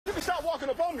walking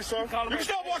up on me, sir. You can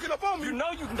stop walking up on me. You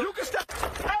know you can go. You can stop.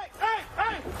 Hey!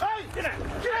 Get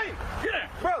out. Get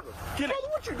out. Brother,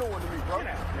 what you doing to me, bro? Get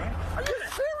out, man. Are you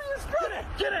serious, bro?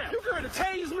 Get out. You going to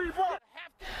tase me, bro?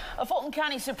 A Fulton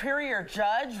County Superior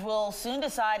judge will soon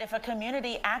decide if a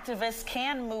community activist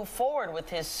can move forward with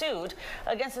his suit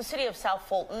against the City of South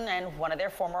Fulton and one of their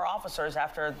former officers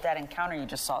after that encounter you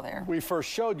just saw there. We first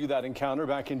showed you that encounter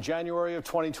back in January of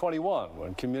 2021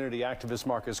 when community activist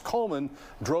Marcus Coleman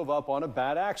drove up on a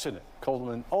bad accident.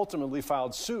 Coleman ultimately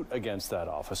filed suit against that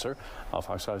officer.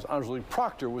 Fox 5's Angelique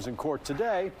Proctor was in court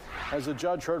today as the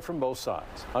judge heard from both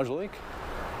sides. Angelique?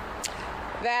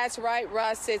 That's right,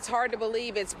 Russ. It's hard to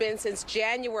believe it's been since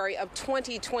January of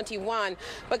 2021.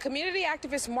 But community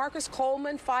activist Marcus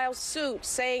Coleman filed suit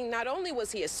saying not only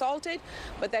was he assaulted,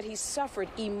 but that he suffered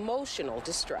emotional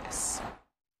distress.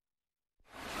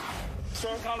 You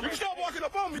can stop walking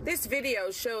up on me. This video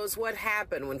shows what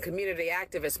happened when community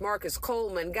activist Marcus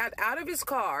Coleman got out of his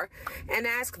car and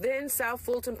asked then South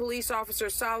Fulton police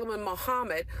officer Solomon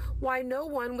Muhammad why no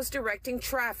one was directing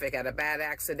traffic at a bad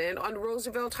accident on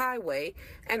Roosevelt Highway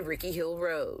and Ricky Hill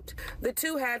Road. The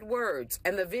two had words,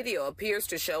 and the video appears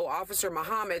to show Officer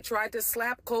Muhammad tried to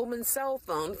slap Coleman's cell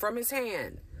phone from his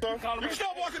hand. You can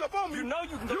stop walking up on me. You know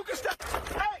you can go. You can stop.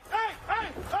 Hey!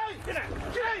 Get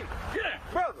out. Get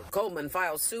out. Brother. Coleman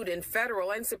filed suit in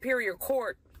federal and superior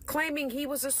court, claiming he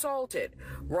was assaulted,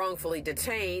 wrongfully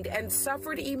detained, and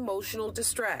suffered emotional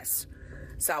distress.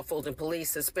 South Fulton police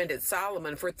suspended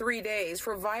Solomon for 3 days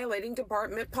for violating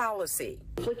department policy.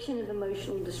 Infliction of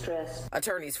emotional distress.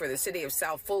 Attorneys for the City of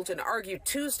South Fulton argued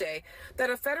Tuesday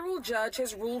that a federal judge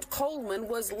has ruled Coleman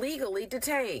was legally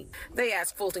detained. They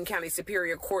asked Fulton County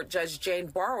Superior Court Judge Jane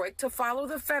Barwick to follow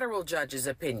the federal judge's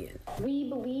opinion. We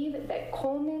believe that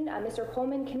Mr.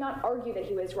 Coleman cannot argue that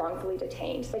he was wrongfully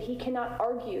detained, that he cannot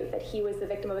argue that he was the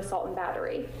victim of assault and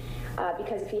battery.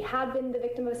 Because if he had been the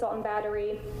victim of assault and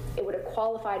battery, it would have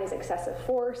qualified as excessive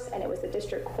force, and it was the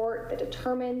district court that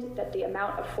determined that the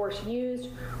amount of force used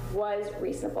was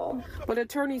reasonable. But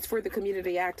attorneys for the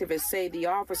community activists say the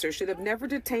officer should have never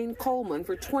detained Coleman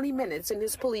for 20 minutes in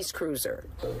his police cruiser.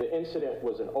 The incident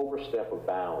was an overstep of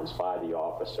bounds by the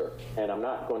officer, and I'm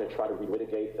not going to try to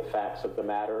relitigate the facts of the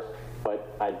matter,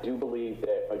 but I do believe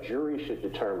that a jury should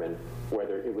determine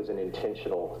whether it was an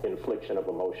intentional infliction of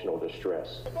emotional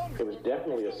distress. It was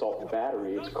definitely assault and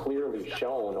battery. It's clearly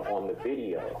shown on the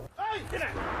video.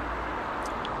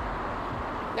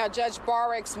 Now, Judge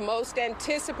Barwick's most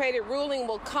anticipated ruling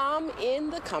will come in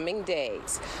the coming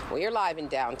days. We are live in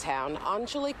downtown.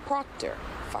 Angelique Proctor,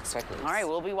 Fox 5 News. All right,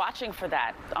 we'll be watching for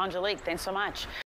that. Angelique, thanks so much.